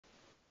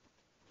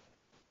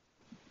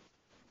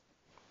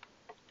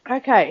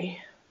Okay.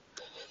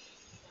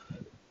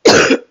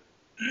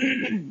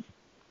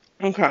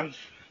 Okay.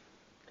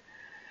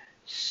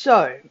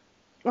 So,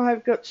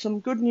 I've got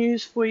some good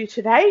news for you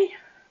today.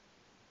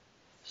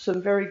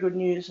 Some very good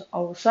news, I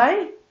will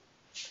say.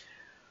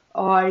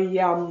 I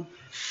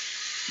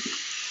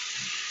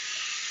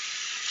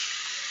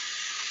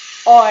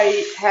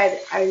I had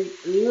a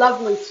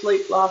lovely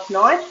sleep last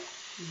night.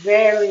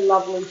 Very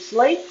lovely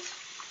sleep.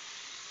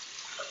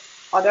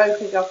 I don't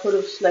think I could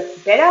have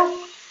slept better.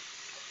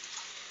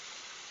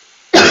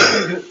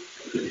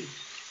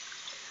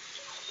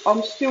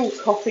 I'm still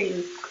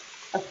coughing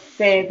a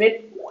fair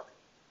bit,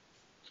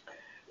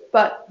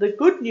 but the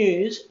good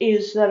news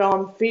is that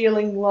I'm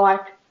feeling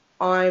like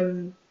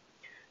I'm,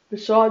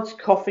 besides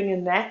coughing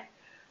and that,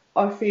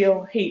 I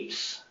feel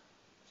heaps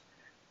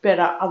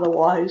better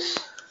otherwise.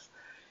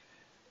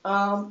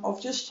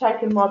 I've just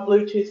taken my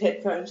Bluetooth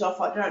headphones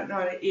off. I don't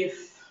know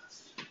if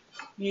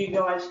you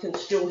guys can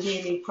still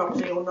hear me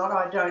properly or not.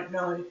 I don't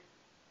know,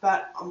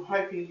 but I'm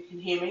hoping you can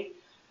hear me.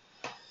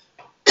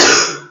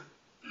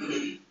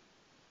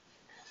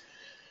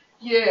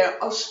 Yeah,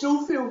 I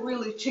still feel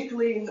really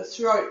tickly in the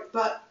throat,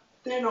 but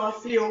then I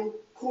feel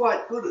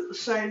quite good at the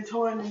same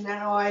time in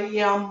that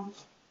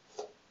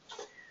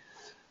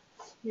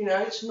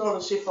it's not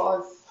as if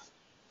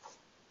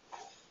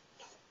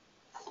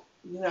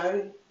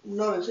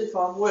not as if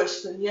I'm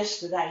worse than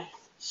yesterday.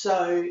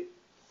 So,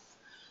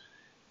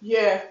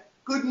 yeah,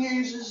 good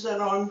news is that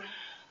I'm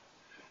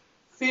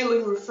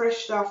feeling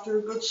refreshed after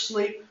a good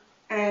sleep,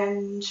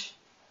 and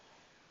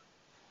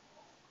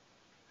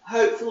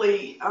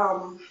hopefully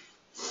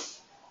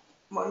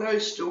my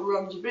nose still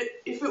runs a bit.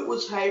 If it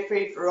was hay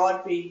fever,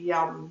 I'd be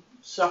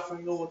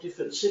suffering all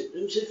different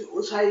symptoms if it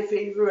was hay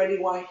fever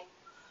anyway.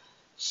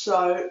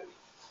 So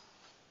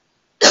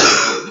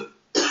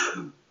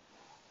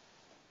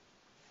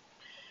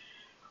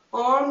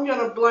I'm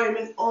going to blame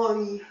it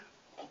on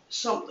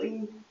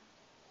something.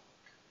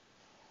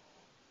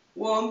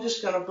 Well, I'm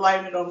just going to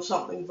blame it on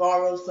something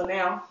viral for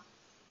now.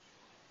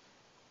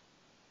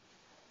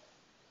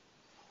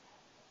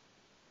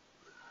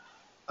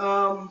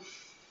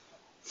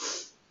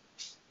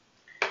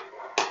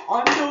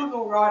 I'm doing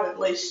all right at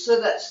least,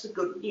 so that's the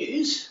good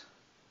news.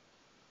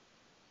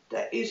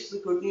 That is the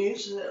good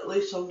news, that at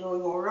least I'm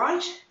doing all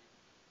right.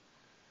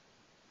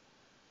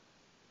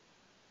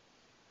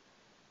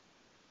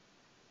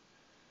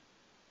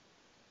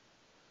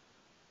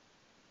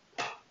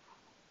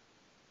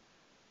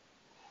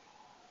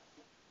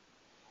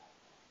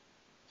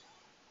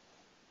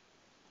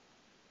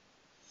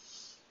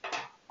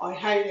 I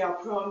hate our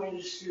Prime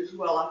Minister as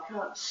well. I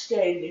can't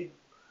stand him.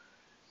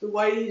 The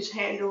way he's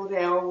handled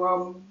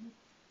our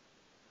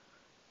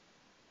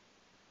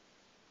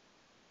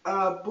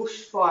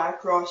bushfire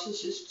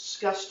crisis is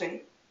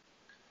disgusting.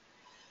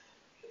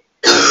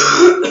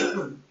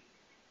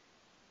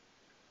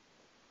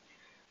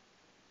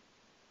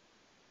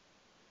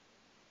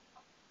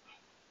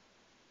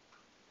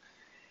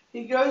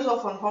 He goes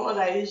off on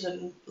holidays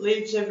and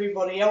leaves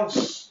everybody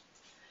else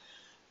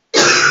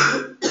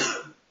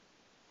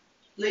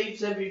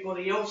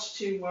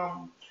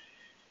to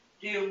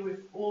deal with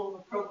all of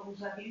the problems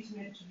that he's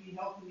meant to be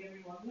helping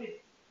everyone with.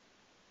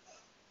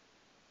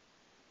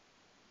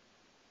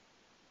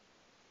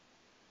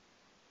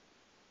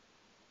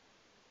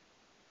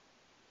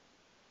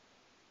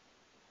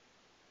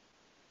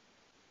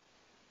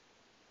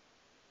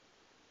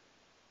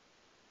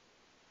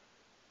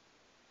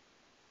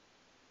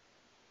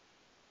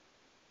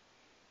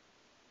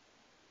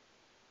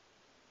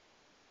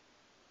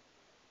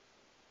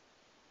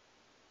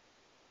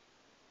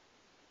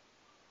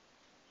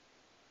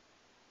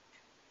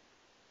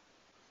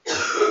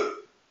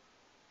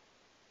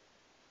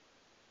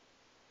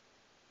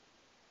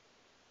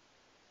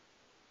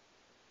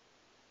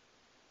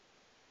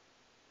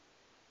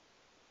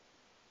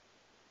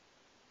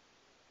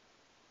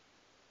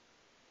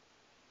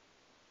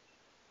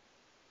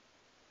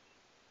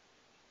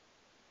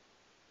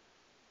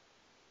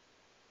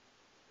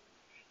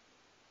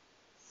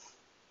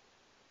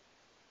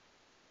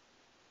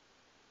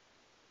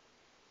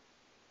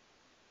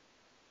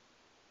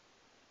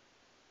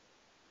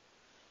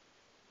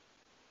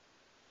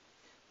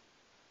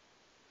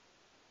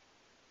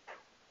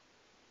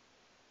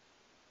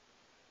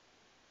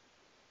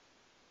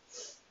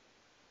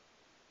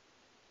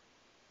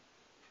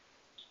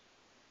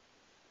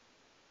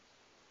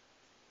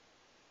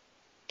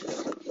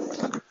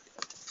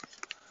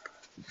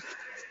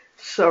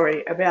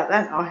 Sorry about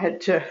that. I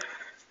had to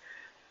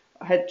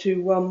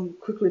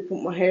quickly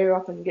put my hair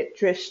up and get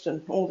dressed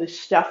and all this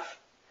stuff.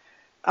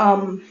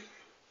 Um,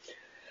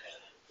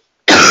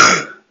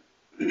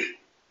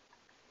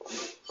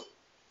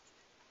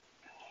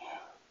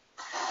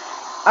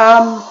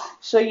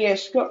 so yeah,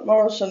 Scott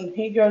Morrison,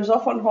 he goes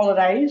off on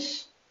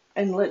holidays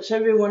and lets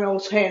everyone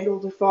else handle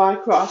the fire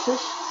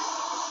crisis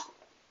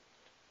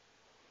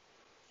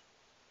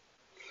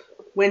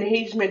when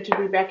he's meant to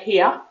be back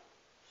here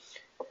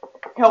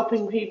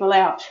helping people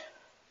out.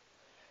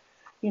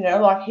 You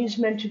know, like he's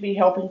meant to be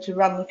helping to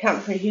run the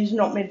country. He's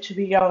not meant to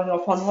be going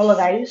off on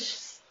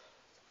holidays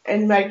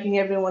and making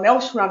everyone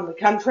else run the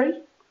country.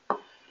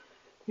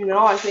 You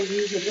know, I think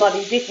he's a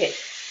bloody dickhead.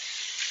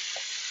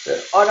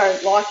 But I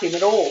don't like him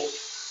at all.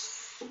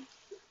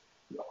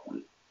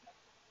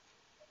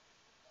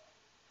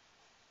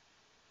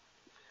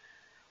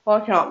 I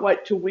can't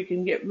wait till we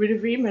can get rid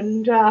of him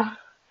and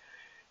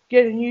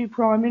get a new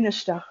Prime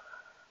Minister.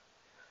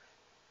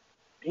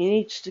 He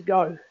needs to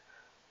go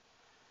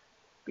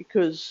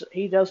because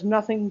he does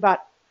nothing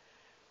but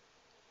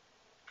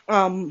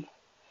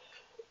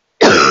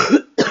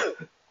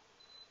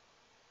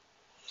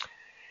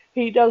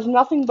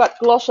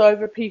gloss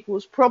over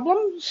people's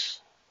problems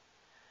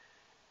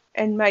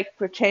and make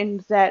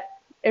pretend that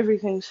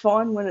everything's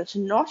fine when it's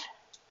not.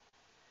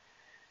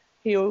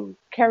 He'll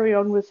carry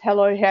on with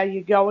hello, how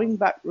you going,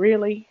 but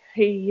really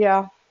he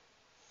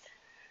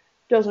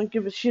doesn't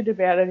give a shit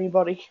about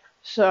anybody.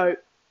 So,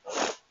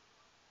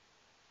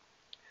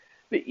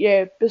 but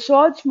yeah,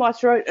 besides my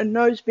throat and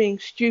nose being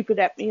stupid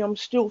at me, I'm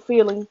still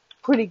feeling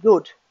pretty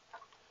good.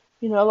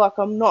 You know, like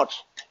I'm not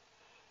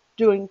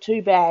doing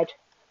too bad.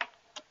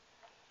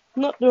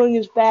 I'm not doing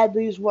as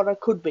badly as what I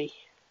could be,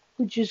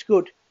 which is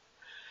good.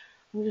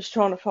 I'm just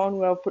trying to find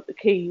where I'll put the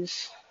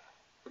keys.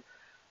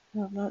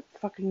 I don't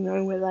fucking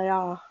know where they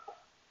are.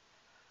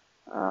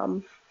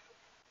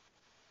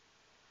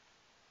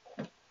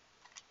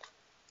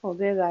 Oh,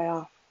 there they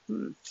are.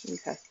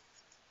 Okay.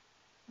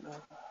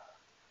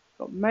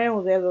 Got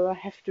mail there that I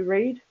have to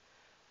read.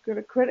 Got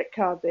a credit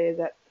card there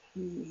that.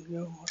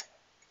 God.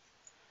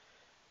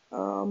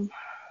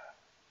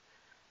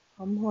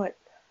 I might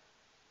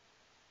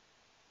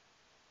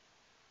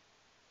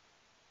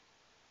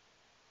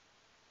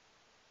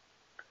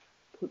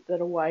put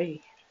that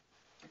away.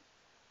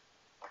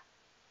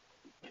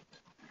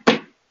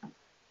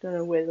 Don't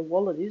know where the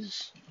wallet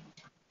is.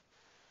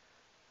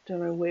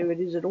 Don't know where it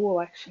is at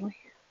all, actually.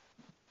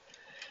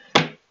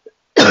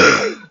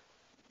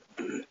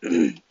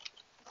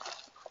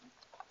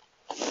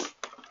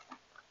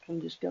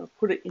 I'm just going to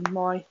put it in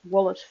my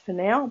wallet for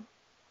now.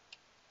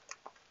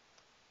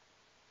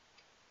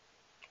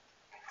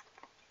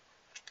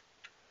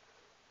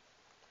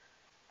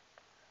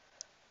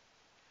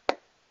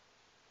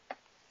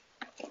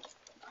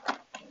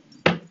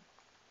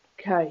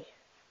 Okay.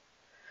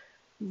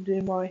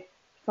 Do my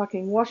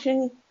fucking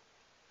washing.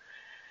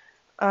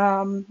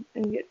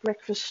 And get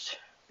breakfast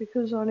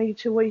because I need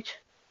to eat.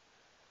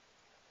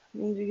 I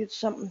need to get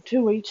something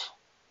to eat.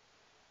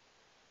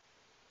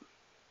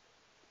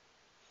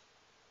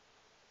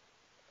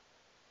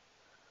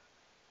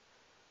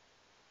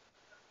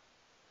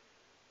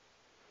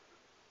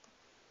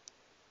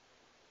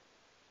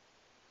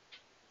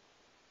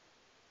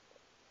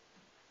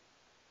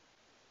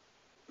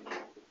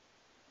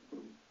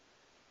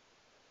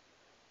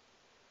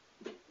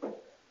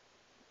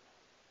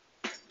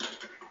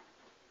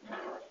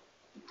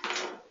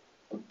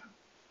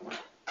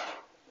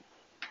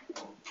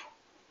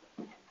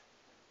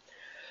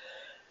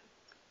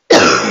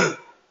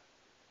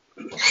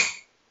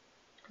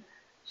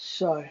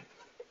 So,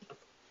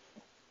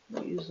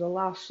 I'll use the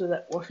last of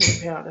that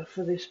washing powder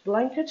for this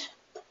blanket.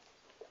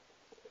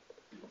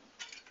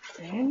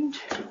 And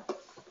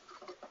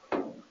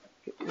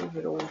get rid of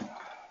it all.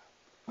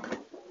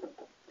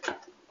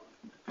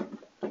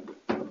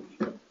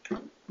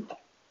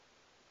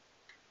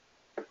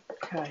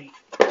 Okay.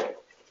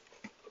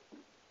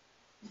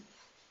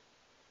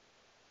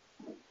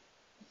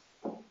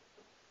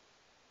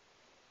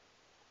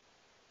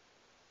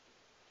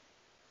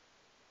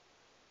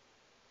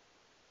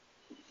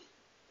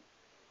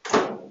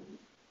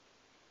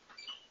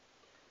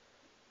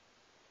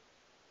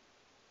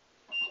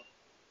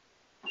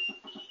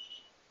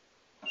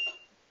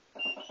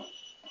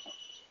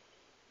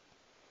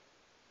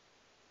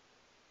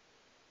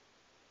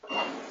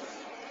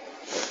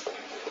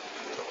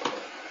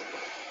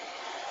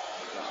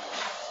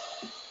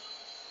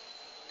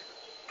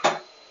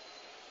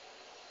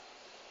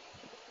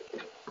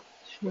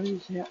 Throw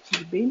these out to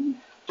the bin.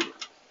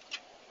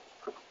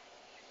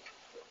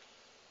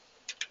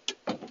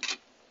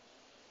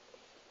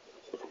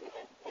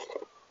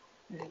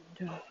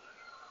 And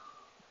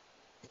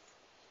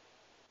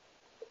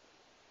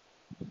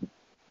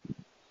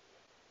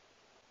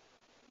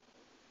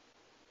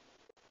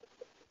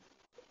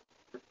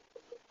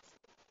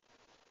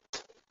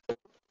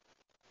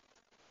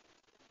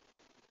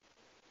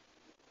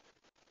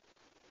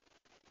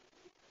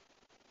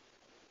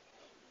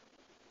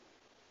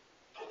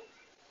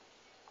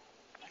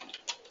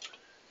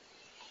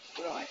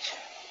right.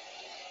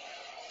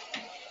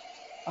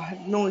 I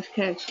have noise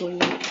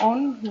cancelling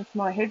on with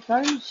my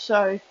headphones,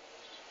 so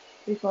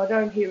if I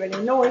don't hear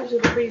any noise,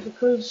 it'll be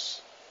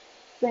because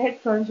the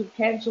headphones have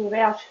cancelled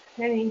out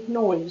any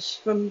noise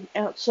from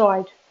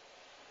outside.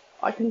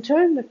 I can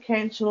turn the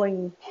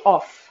cancelling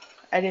off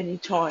at any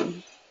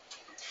time,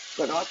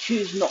 but I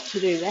choose not to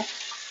do that.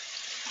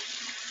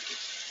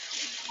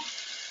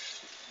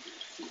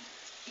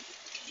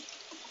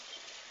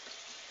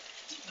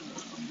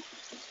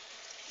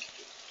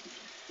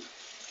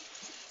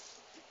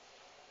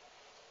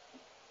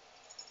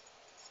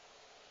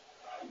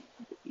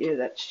 yeah,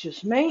 that's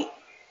just me.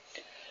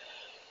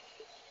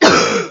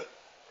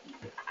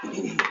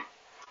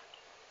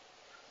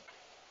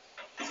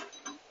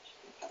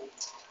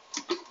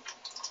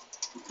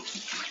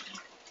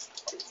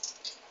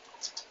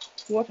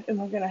 What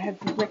am I going to have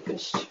for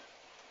breakfast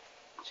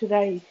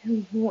today?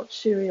 What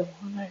cereal?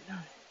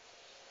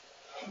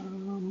 I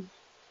don't know.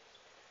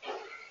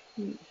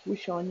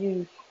 Wish I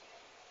knew.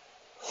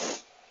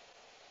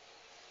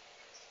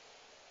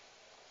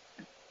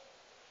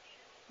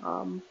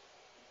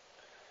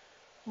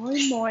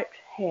 I might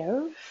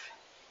have.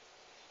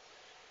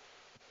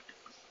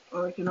 I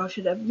reckon I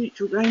should have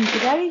neutral grain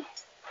today.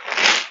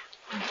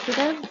 Should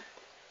I?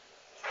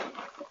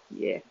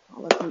 Yeah,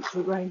 I'll have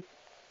neutral grain.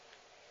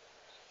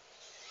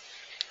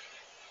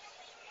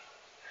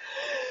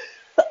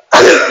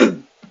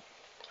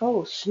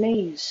 Oh,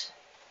 sneeze.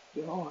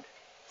 God.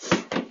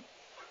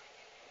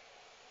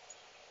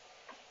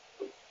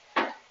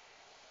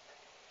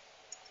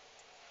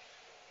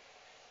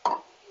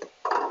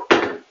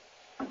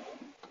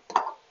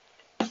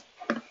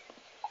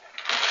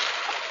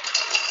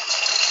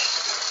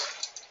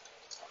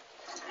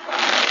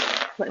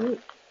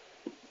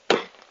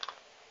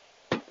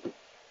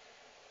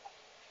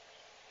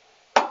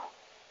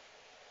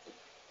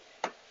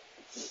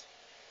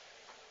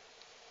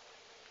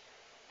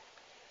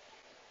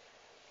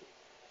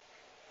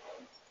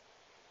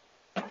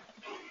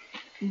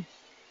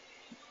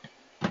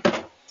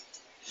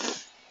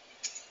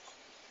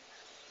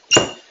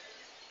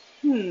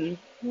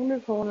 I wonder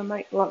if I want to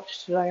make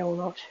lunch today or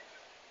not.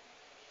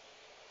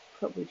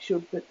 Probably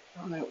should, but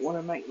I don't want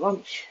to make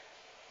lunch.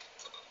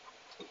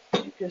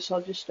 I guess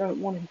I just don't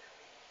want to.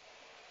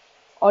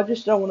 I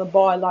just don't want to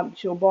buy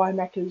lunch or buy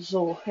Macca's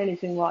or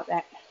anything like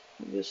that.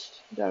 I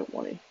just don't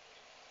want to.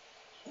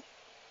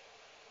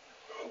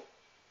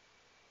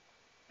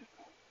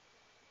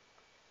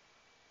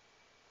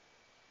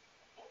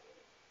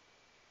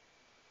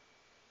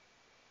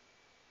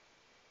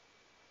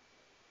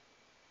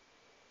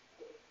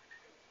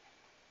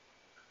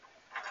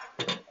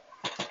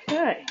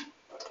 Okay.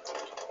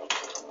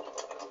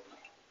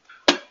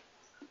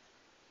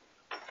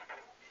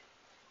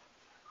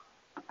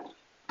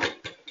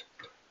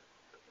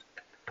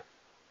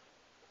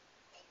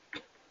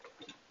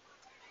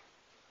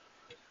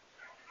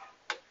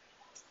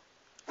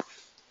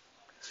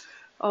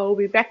 I'll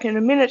be back in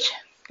a minute,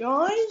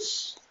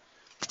 guys.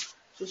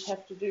 Just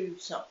have to do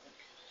something.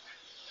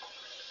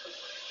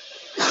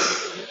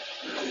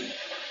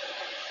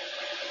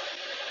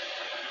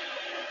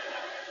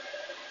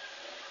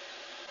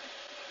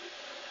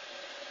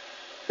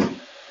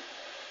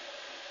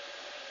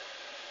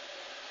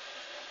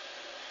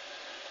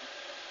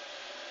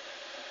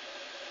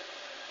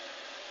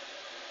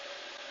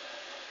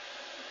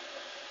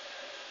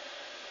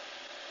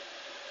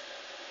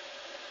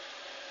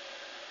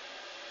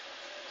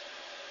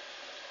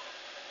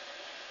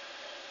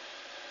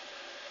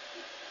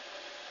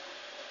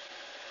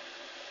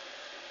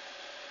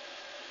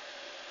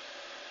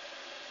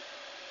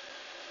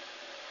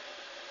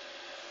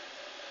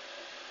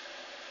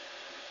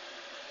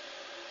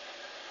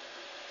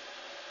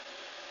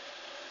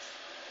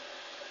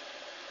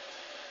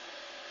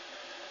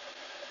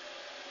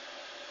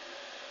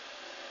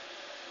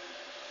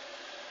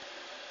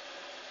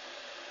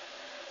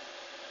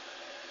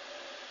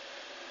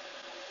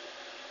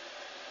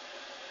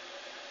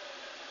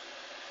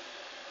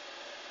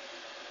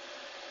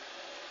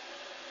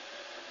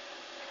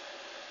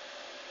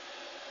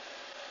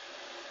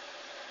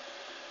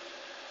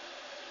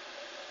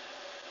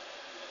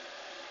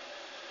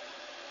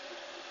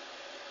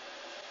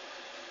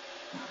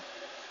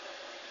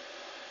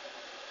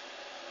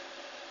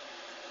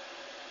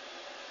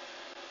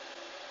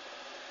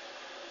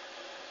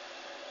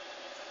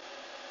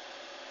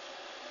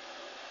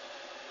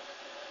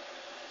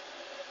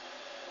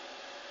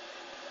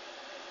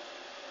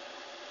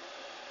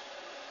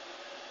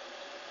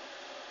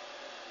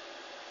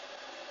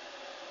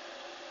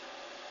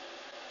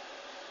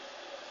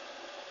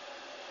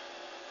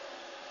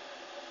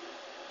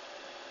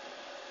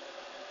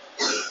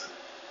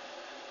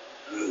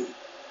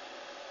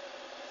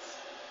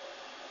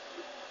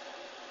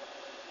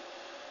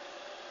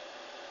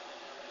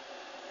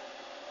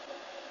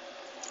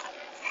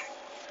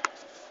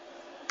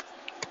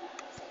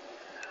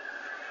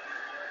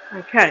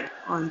 Okay,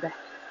 I'm back.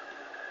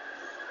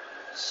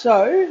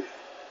 So,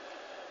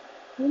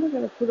 what am I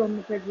going to put on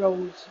the bread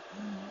rolls?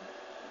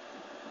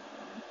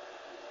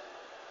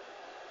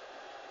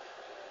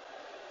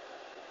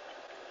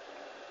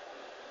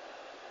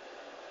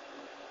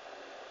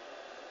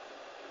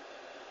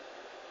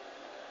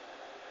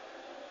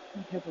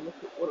 Have a look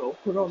at what I'll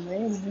put on there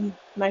and then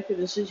make a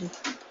decision.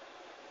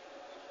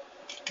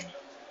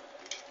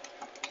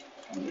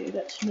 Yeah,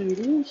 that's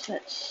noodles.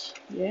 That's,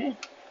 yeah.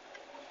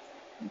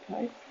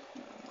 Okay.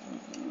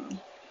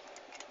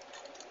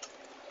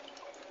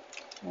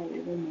 Oh,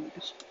 yeah, then we'll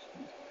just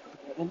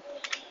then.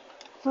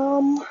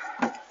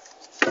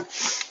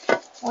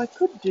 I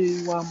could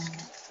do,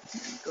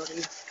 got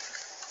here?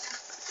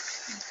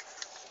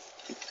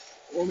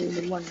 all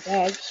in one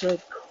bag, so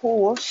of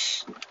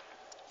course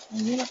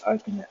I'm going to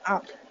open it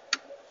up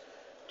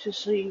to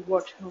see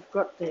what I've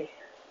got there.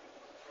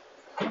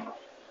 I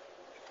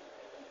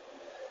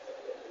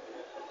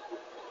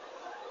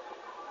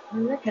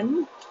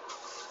reckon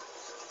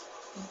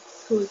I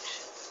could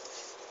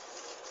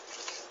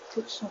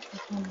put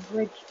something on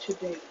bread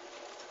today.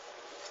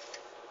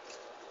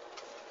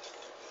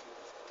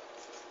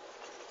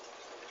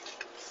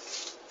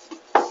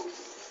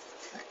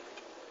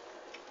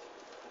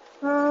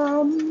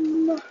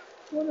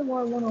 What do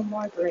I want on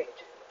my bread?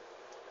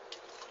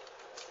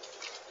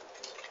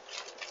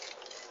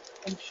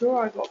 I'm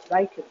sure I got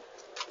bacon.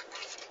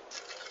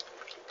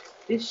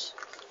 This,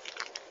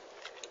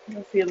 I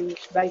have a feeling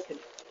it's bacon.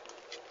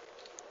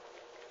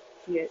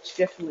 Yeah, it's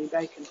definitely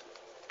bacon.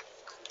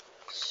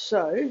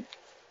 So,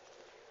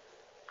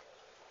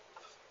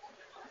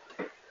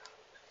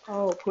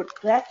 I'll put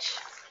that.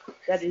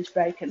 That is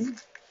bacon.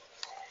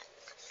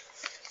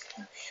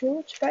 I'm sure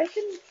it's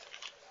bacon.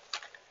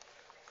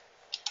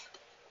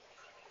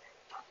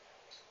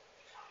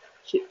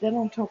 Chip that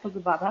on top of the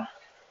butter.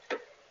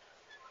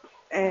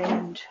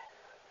 And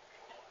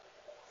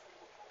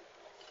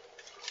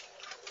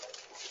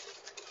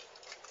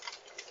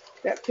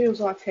that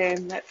feels like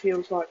ham, that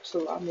feels like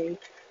salami,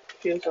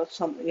 feels like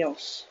something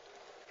else.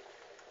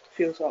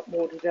 Feels like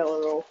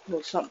mortadella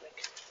or something.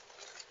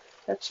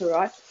 That's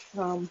alright.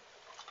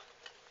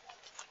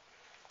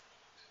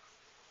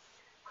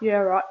 Yeah,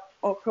 right.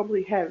 I'll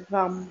probably have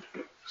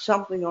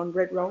something on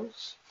bread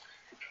rolls.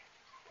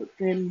 Put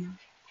them.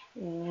 I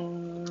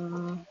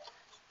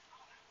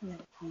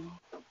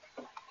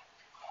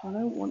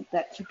don't want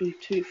that to be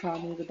too far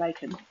near the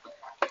bacon.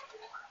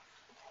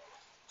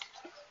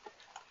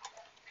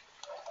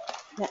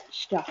 That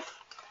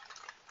stuff.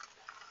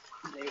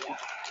 There.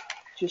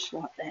 Just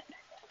like that.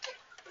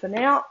 For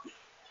now,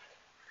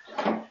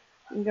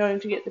 I'm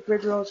going to get the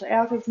bread rolls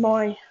out of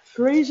my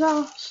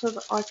freezer so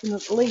that I can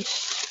at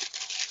least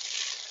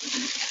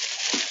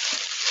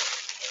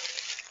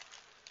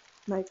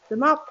make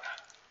them up.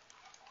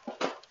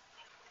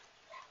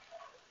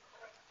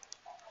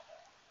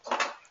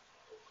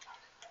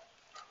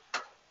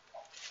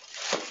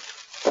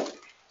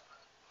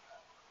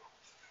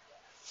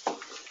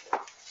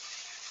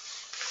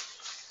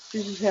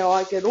 This is how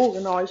I get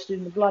organised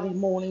in the bloody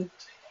morning,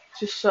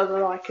 just so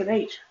that I can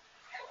eat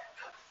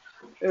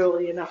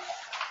early enough.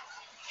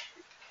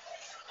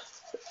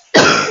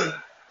 I'm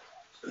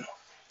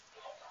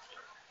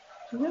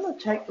going to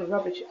take the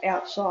rubbish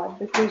outside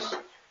because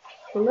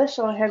the less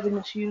I have in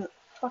this unit,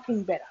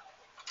 fucking better.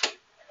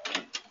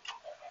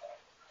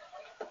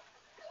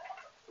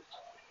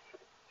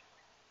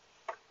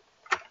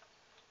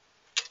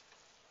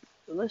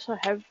 The less I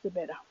have, the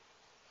better.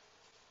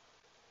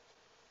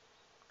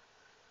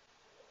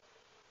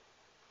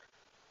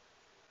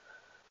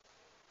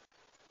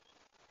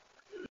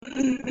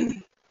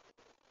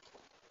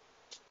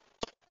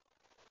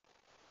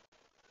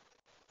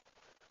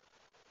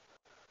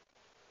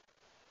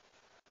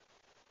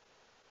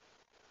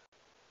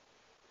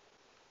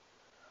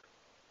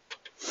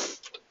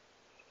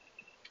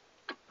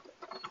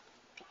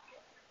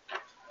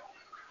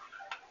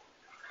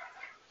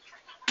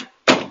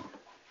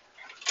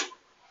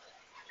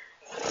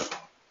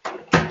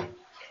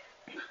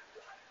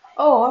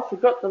 Oh, I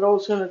forgot that I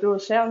was going to do a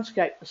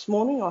soundscape this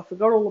morning. I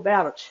forgot all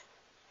about it.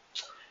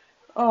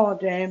 Oh,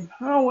 damn.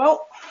 Oh,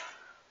 well.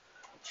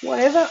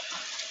 Whatever.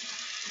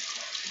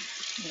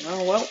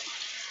 Oh, well.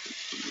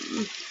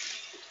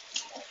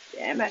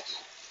 Damn it.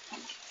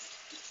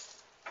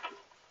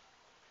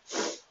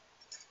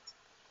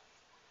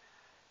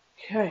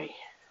 Okay.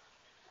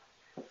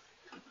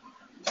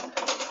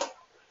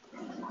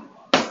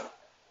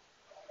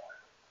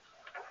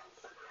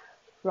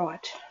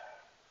 Right.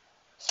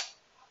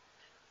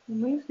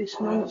 Move this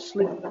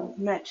non-slip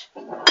mat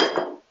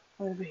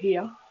over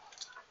here.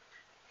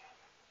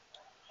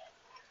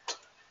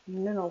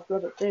 And then I've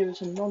got it there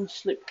as a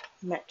non-slip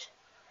mat.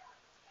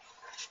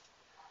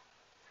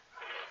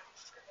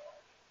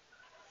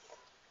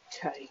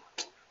 Okay.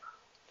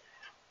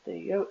 There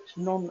you go, it's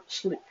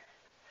non-slip.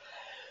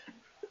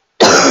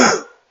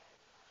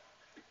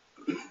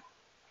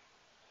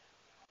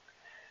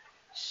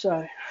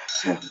 So,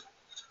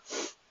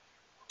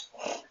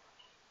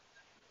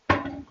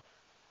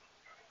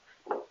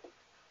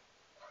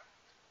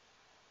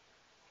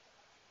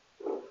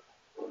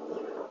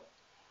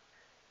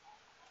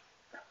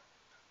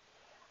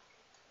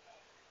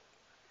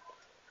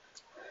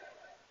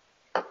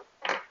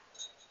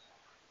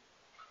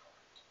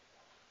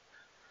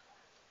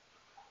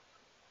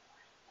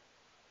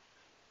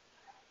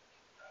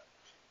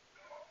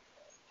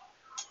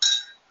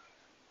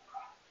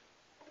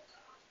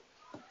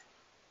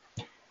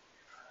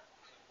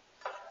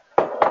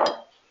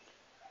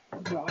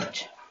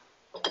 right.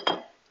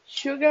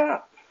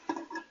 Sugar.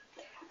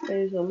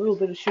 There's a little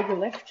bit of sugar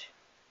left.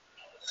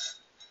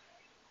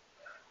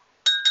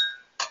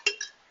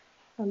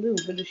 A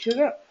little bit of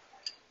sugar.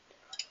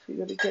 So you've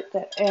got to get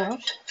that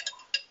out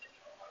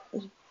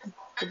as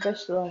the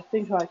best that I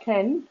think I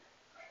can,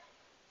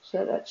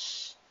 So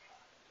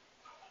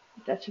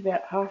that's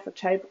about half a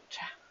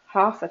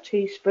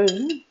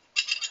teaspoon.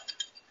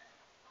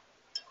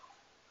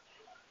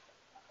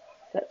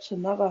 That's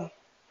another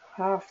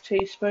half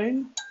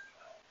teaspoon.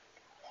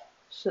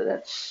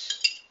 So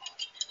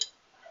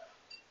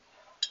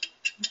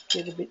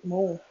get a bit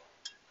more.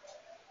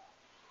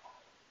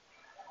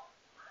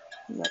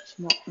 And that's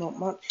not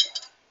much.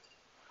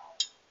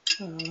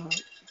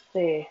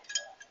 There.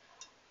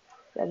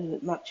 That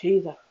isn't much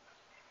either.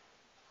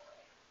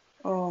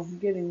 Oh, I'm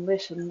getting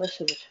less and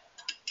less of it.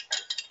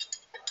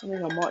 I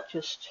think I might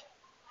just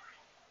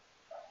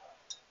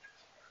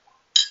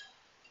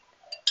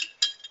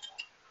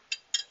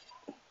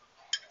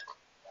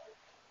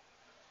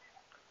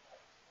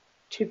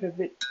tip a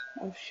bit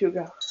of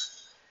sugar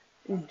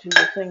into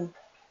the thing.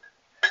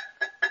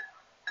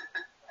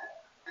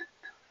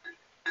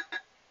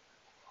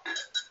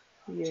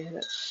 Yeah,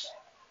 that's...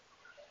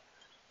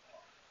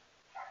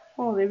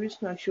 Oh, there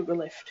is no sugar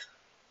left.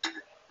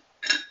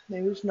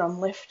 There is none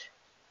left.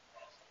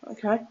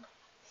 Okay,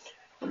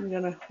 I'm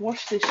going to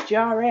wash this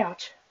jar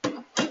out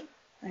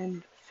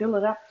and fill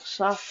it up this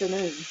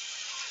afternoon.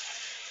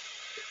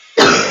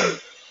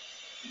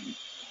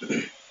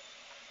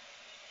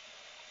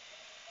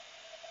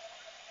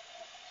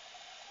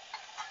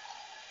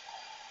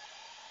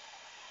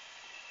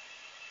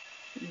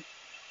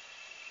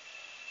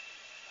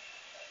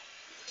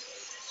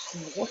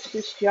 So wash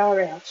this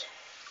jar out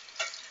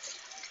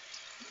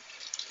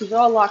because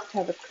I like to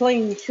have a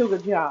clean sugar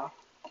jar.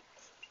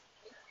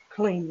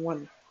 Clean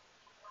one.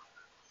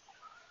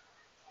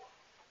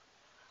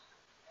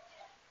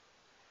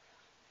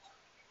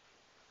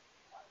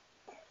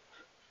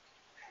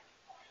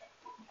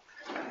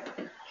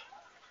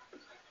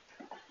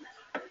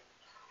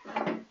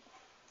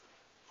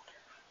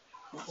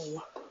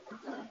 Oh,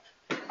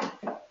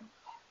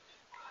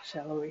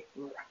 celery.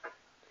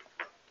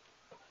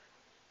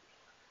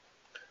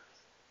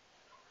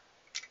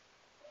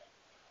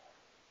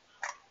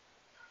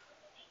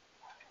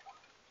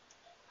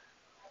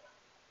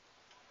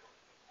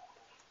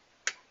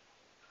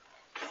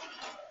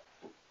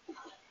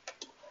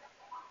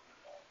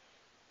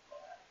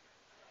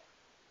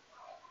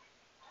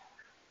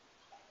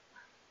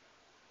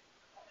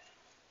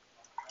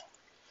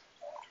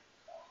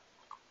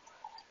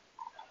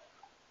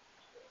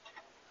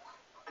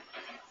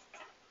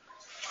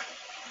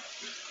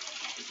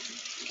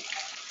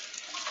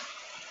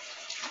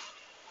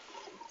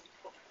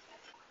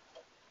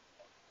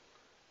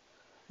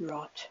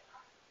 Right.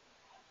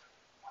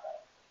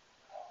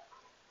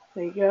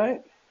 There you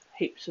go.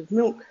 Heaps of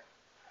milk.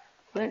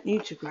 Don't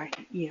need to grate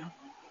it, yeah.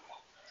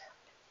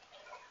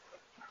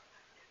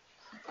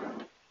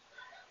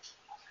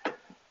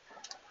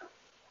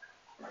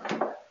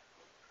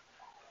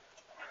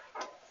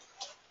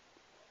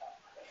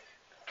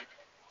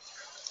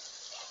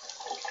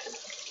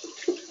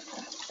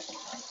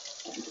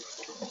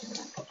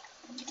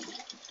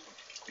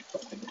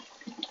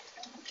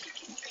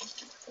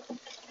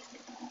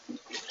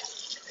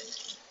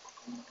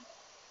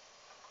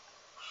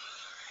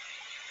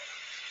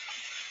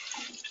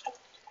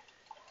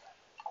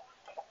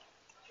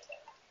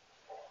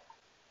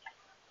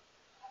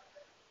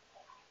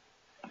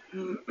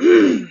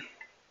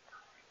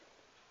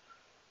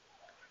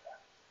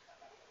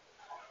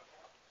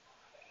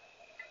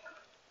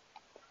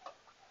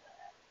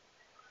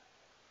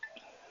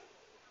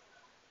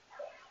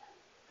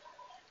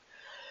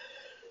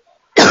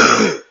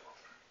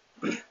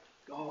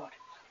 God.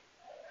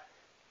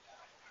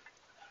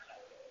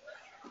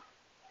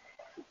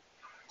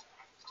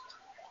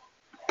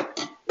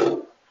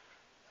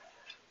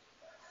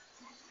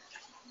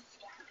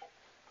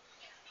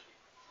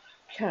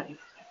 Okay.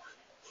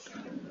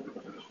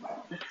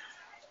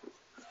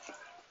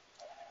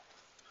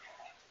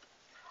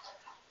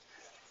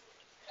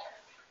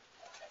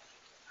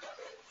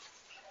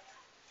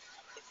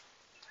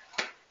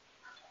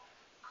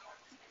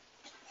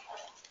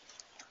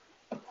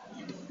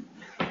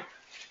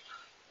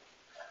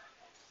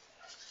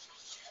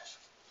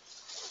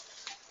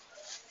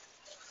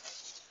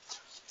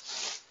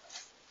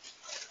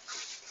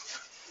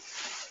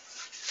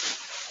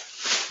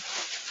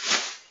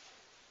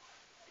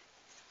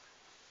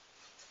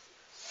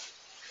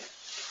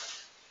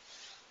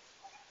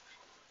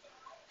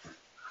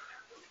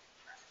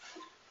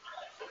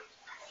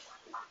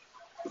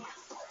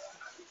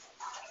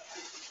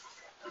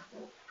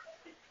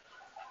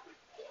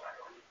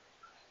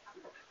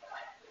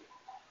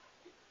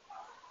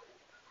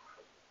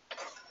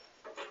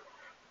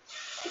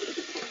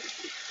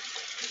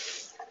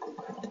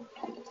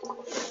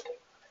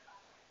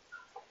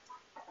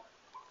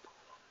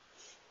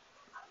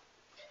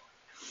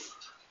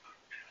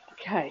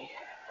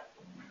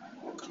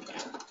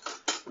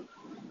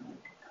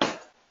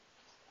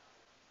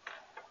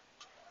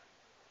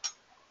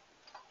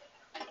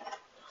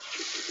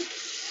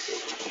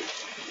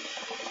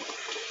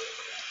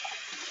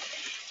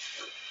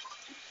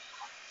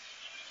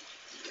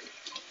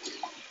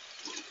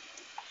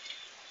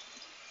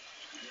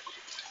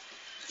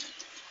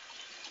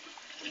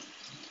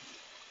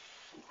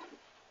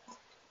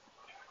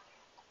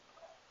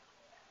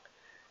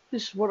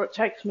 This is what it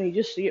takes me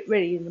just to get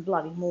ready in the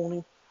bloody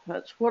morning.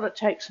 That's what it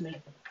takes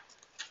me.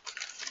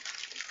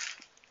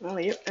 Oh,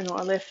 yep, and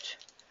I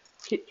left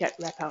Kit Kat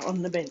wrapper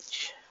on the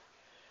bench.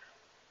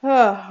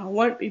 I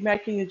won't be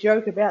making a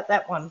joke about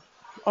that one.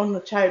 On the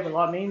table,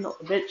 I mean, not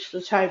the bench,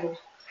 the table.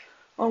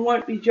 I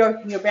won't be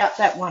joking about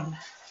that one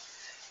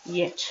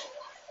yet.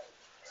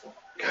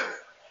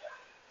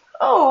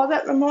 Oh,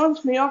 that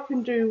reminds me, I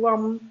can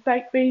do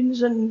baked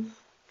beans and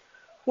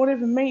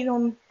whatever meat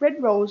on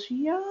bread rolls.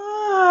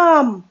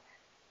 Yum!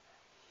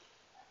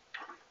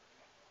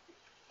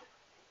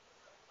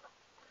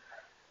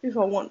 If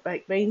I want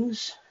baked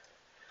beans.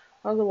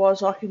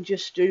 Otherwise, I can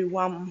just do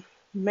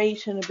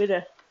meat and a bit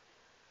of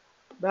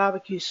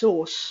barbecue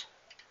sauce.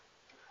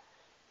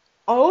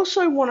 I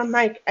also want to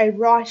make a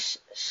rice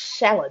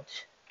salad.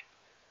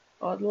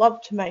 I'd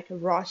love to make a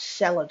rice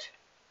salad.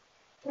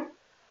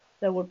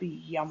 That would be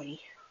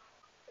yummy.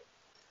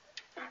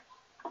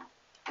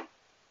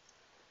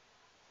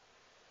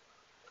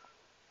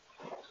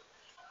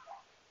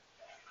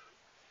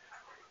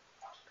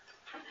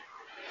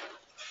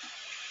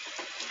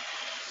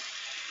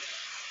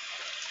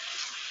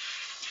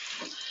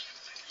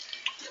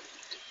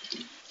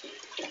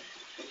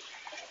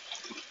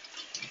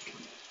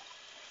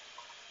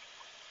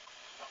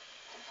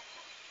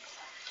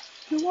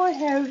 Do I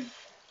have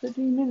the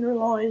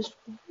demineralised?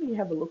 Let me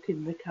have a look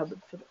in the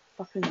cupboard for the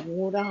fucking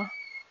water.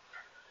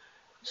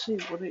 Let's see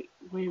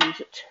where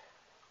is it?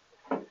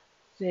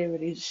 There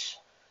it is.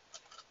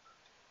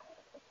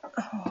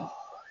 Oh,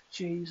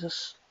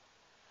 Jesus.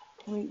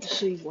 I need to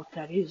see what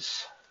that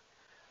is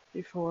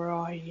before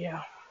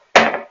I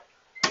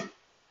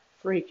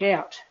freak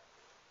out.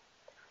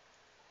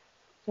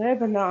 They're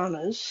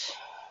bananas.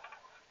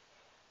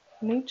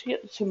 I need to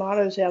get the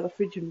tomatoes out of the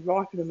fridge and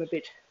ripen them a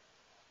bit.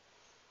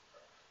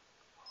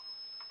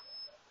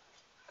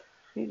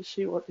 I need to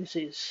see what this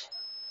is.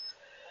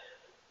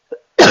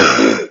 ID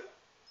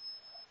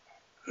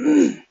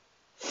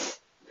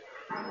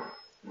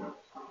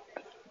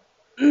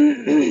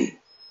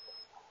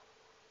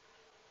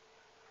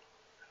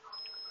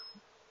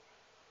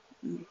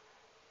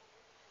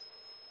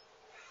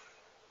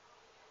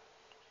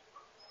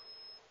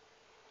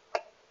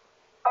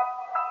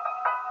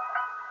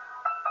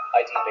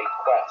made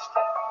quest.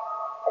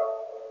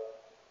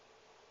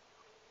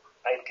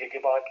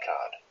 8GB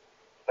card.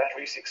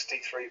 Battery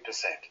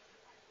 63%.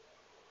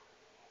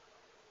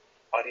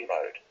 ID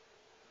mode.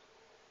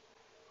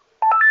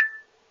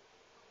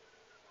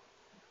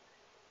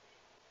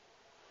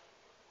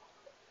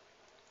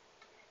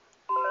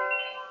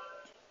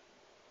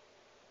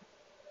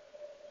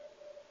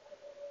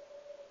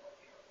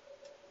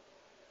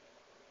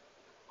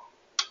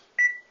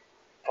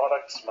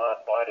 Product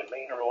Smart Biter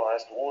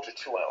Mineralized Water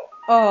 2L.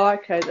 Oh,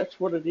 okay, that's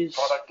what it is.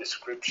 Product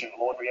description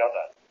laundry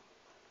other.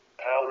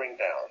 Powering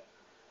down.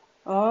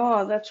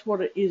 Oh, that's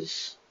what it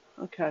is.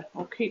 Okay,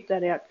 I'll keep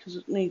that out because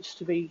it needs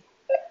to be.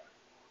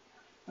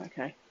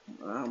 Okay.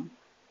 I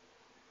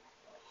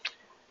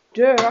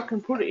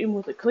can put it in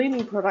with the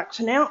cleaning products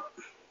now.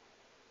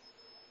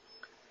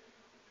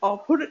 I'll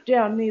put it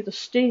down near the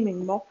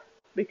steaming mop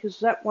because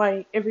that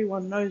way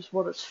everyone knows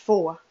what it's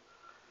for.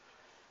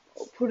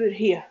 I'll put it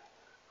here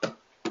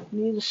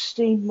near the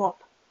steam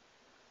mop.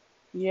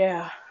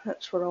 Yeah,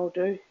 that's what I'll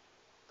do.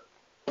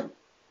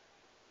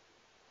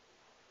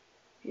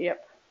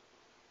 Yep.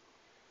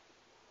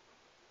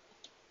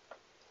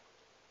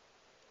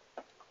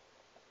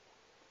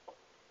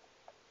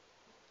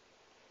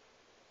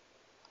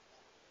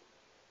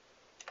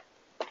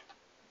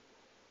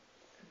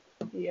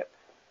 Yep.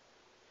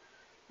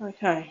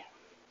 Okay.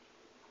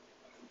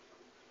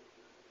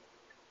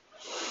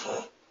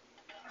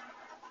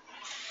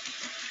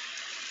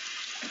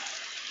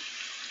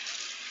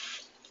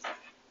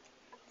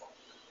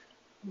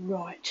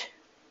 Right.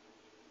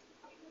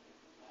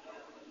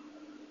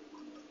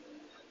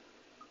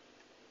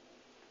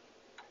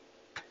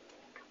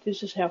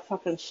 This is how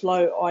fucking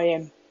slow I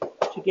am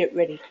to get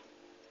ready.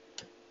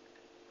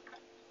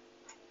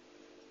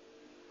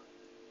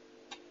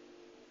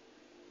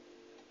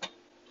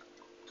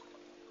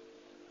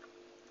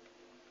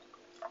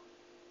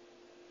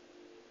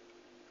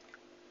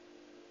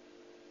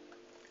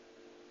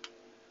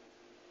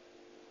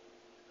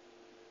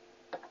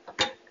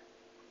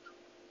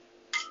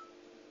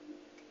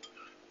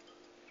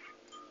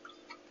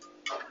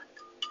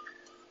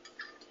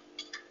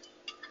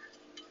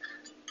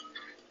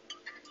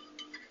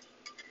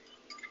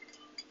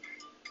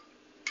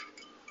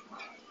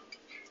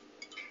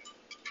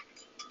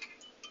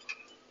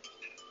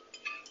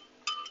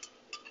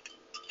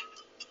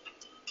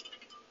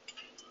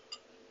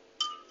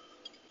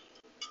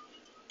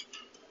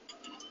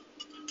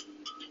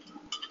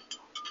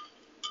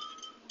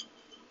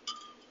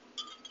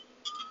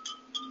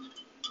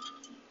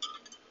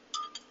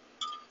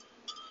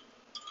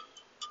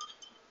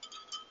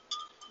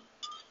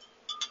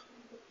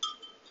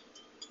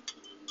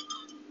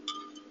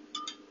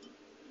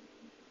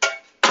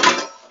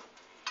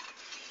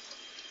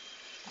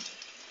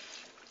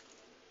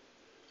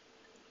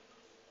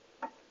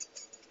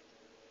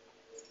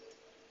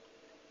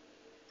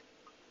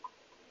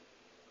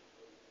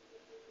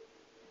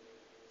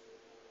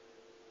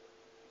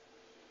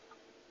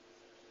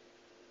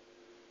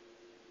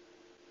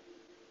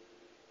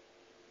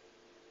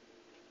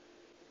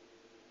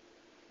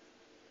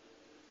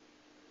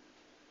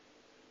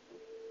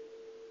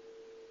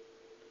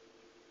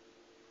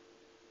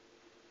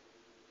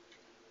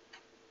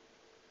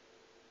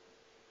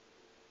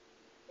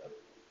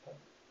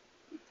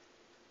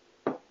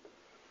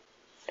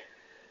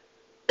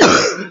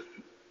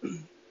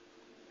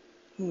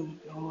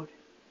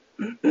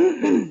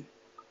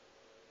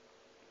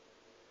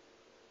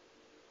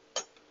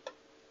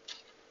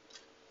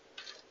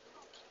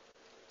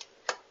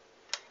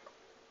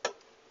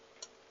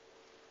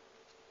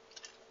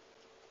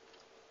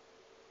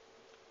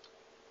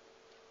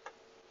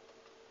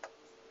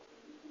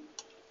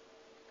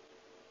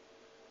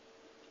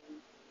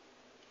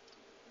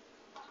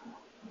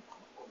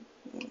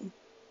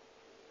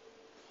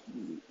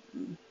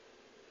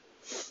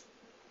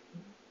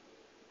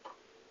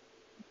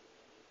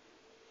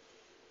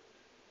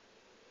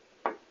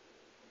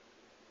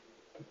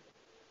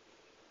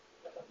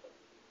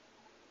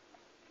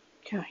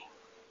 Okay,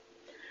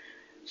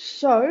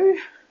 so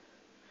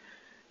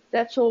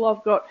that's all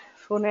I've got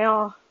for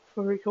now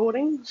for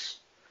recordings.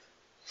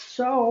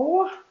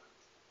 So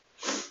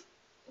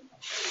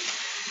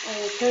I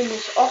will turn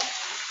this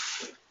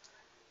off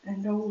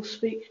and I will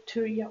speak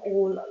to you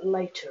all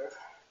later.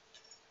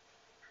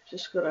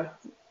 Just gotta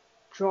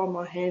dry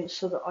my hands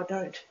so that I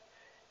don't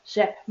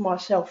zap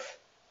myself.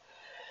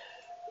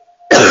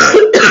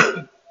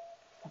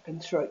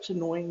 Fucking throat's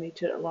annoying me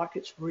to like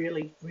it's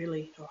really,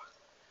 really. Oh.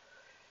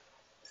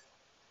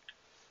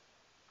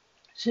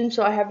 Since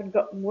I haven't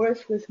gotten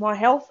worse with my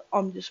health,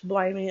 I'm just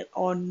blaming it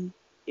on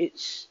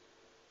it's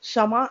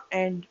summer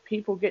and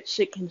people get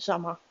sick in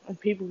summer and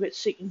people get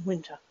sick in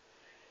winter.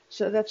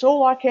 So that's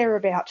all I care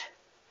about.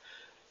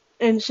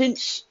 And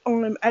since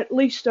I'm at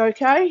least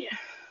okay,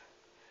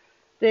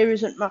 there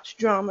isn't much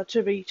drama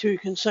to be too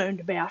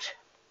concerned about.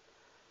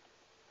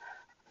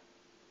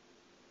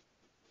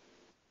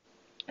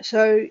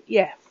 So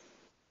yeah,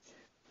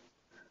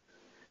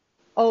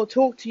 I'll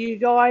talk to you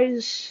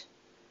guys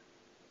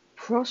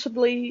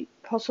possibly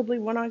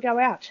when I go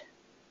out.